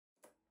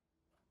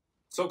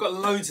So I've got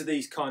loads of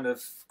these kind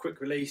of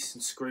quick release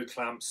and screw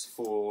clamps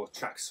for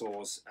track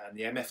saws and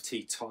the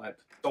MFT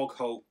type dog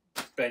hole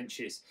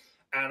benches,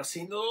 and I've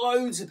seen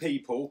loads of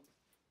people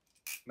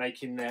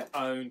making their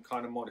own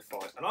kind of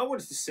modifiers, and I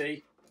wanted to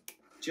see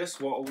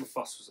just what all the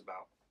fuss was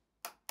about.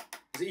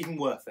 Is it even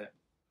worth it?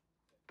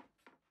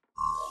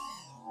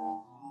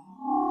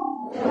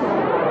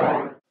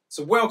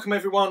 So welcome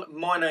everyone,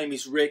 my name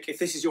is Rick. If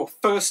this is your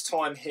first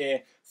time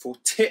here for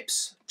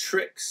tips,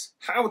 tricks,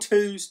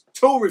 how-tos,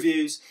 tool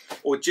reviews,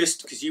 or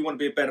just because you want to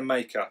be a better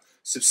maker,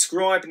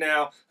 subscribe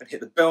now and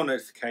hit the bell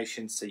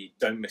notification so you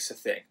don't miss a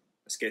thing.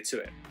 Let's get to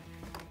it.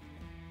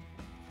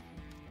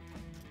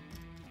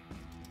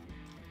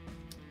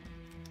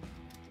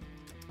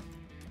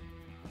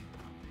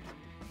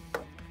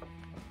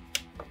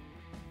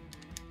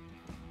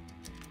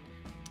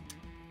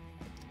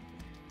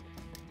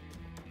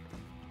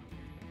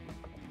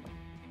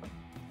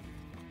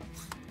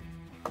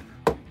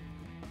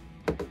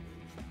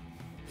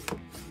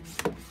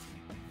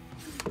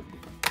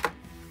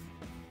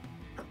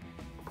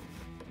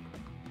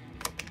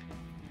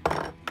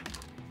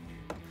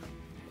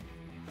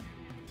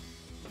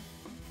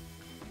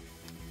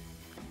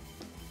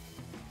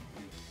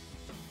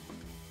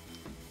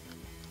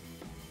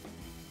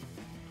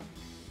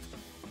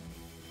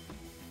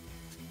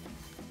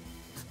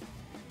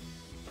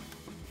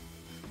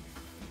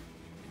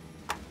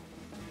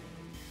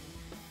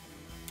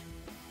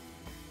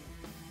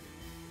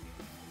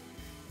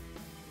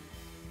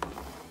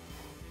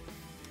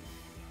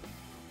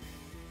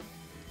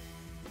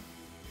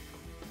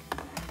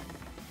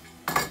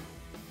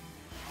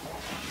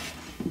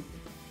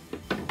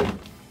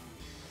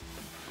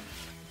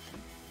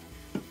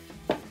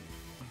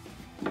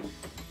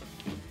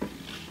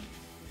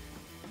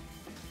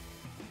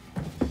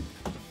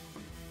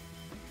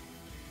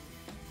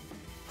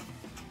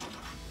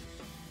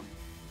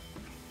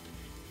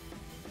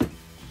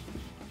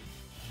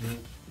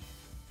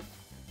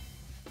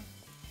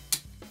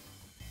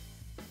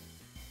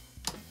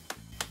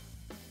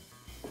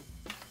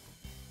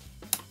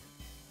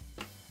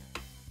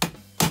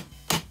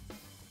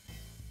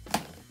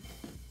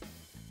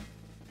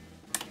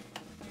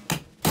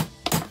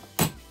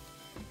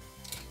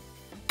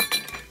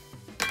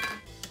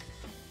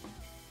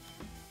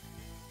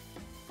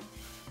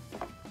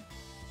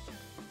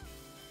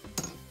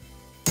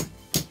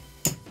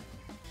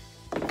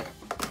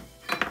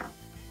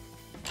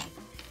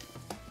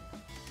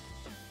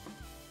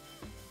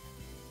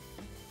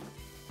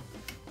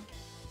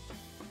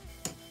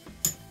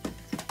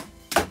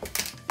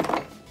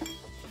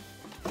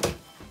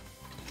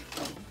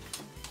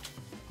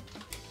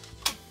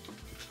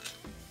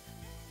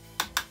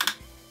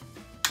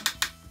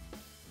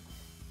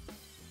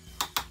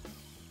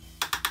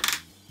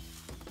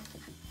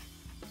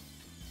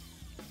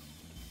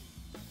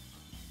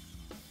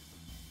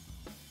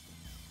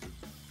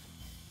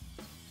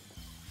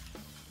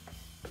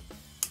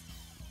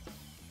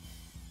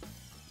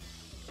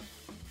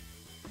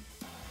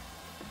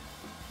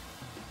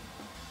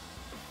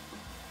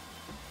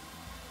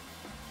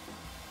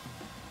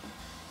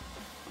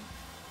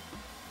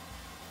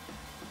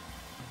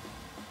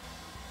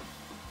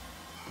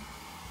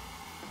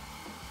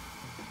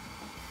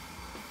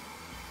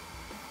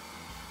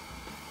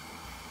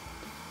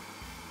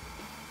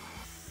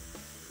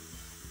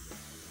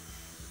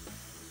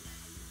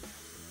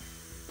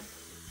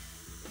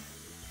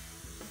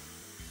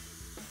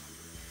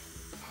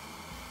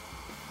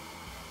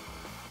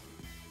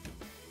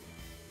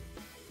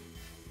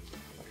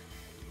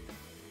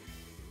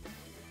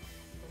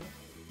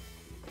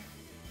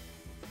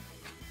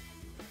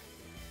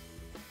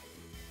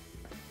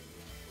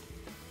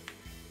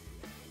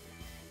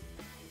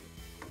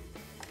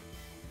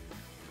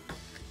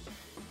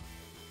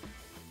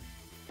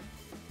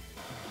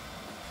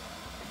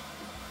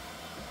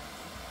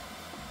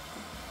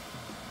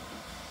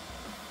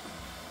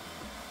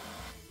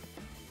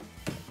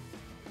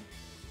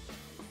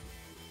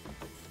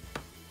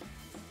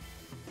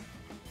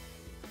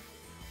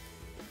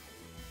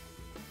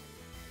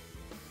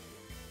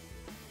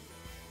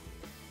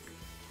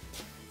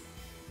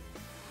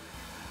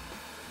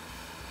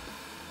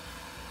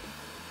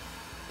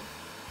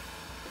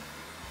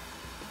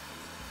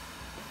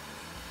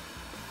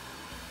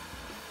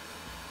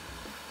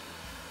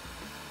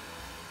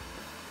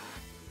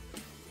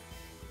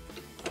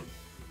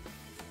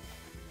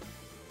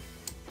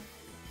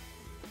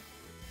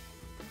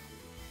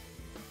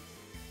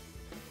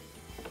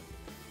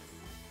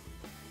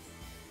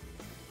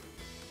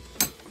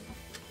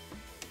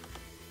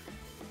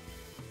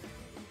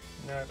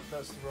 No,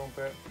 that's the wrong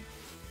bit.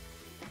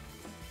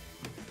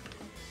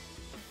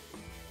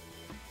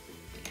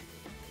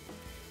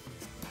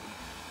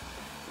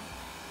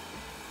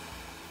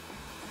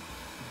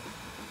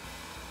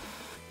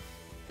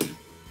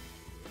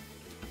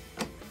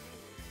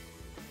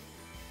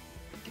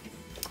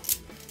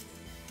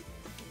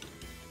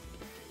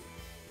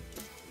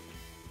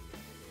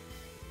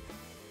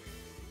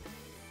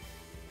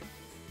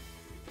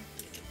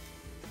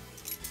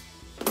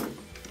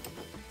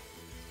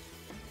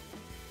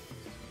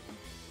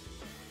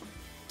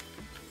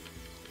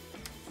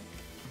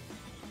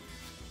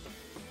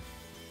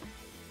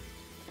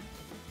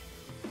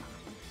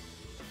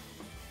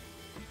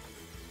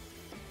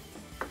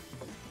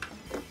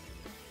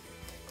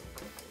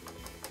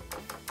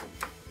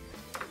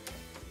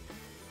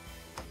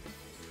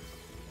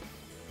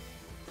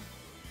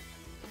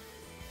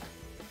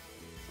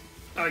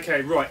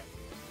 Okay, right.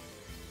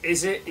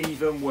 Is it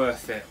even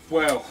worth it?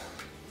 Well,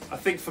 I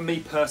think for me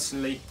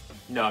personally,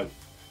 no.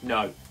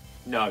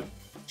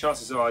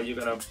 Chances are you're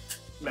going to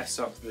mess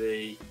up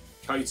the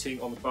coating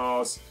on the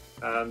bars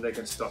and they're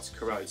going to start to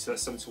corrode. So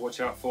that's something to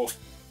watch out for.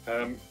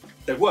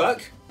 They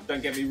work,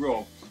 don't get me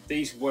wrong.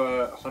 These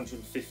were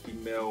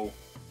 150mm,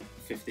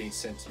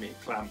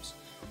 15cm clamps.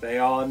 They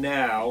are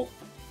now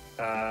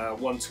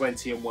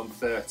 120 and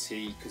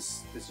 130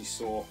 because, as you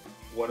saw,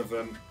 one of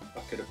them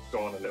I could have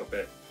gone a little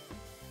bit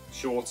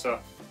shorter.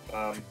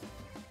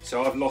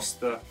 So I've lost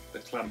the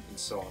clamping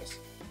size.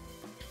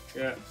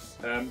 Yeah,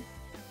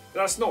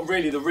 that's not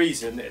really the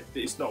reason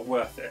it's not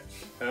worth it.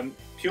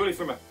 Purely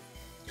from a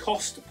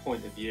cost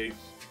point of view,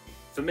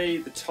 for me,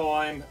 the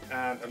time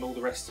and all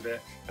the rest of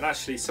it, and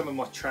actually some of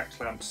my track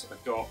clamps I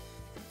got,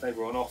 they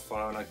were on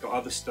offer, and I got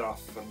other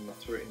stuff and I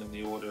threw it in on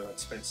the order. I'd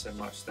spent so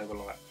much, they were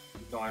like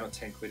 9 or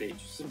 10 quid each.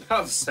 It's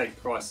about the same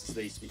price as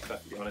these, to be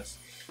perfectly honest.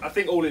 I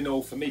think all in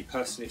all, for me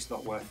personally, it's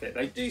not worth it.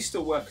 They do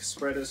still work as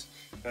spreaders,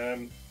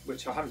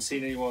 which I haven't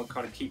seen anyone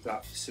kind of keep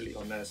that facility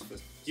on theirs.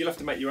 You'll have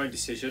to make your own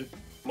decision.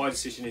 My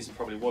decision is it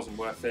probably wasn't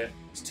worth it.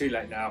 It's too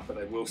late now, but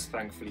they will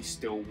thankfully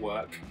still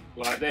work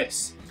like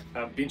this.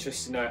 Be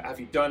interested to know, have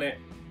you done it?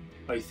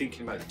 Are you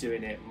thinking about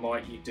doing it?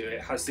 Might you do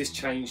it? Has this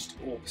changed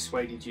or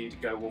persuaded you to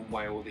go one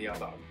way or the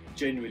other? I'm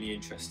genuinely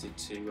interested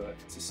to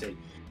see.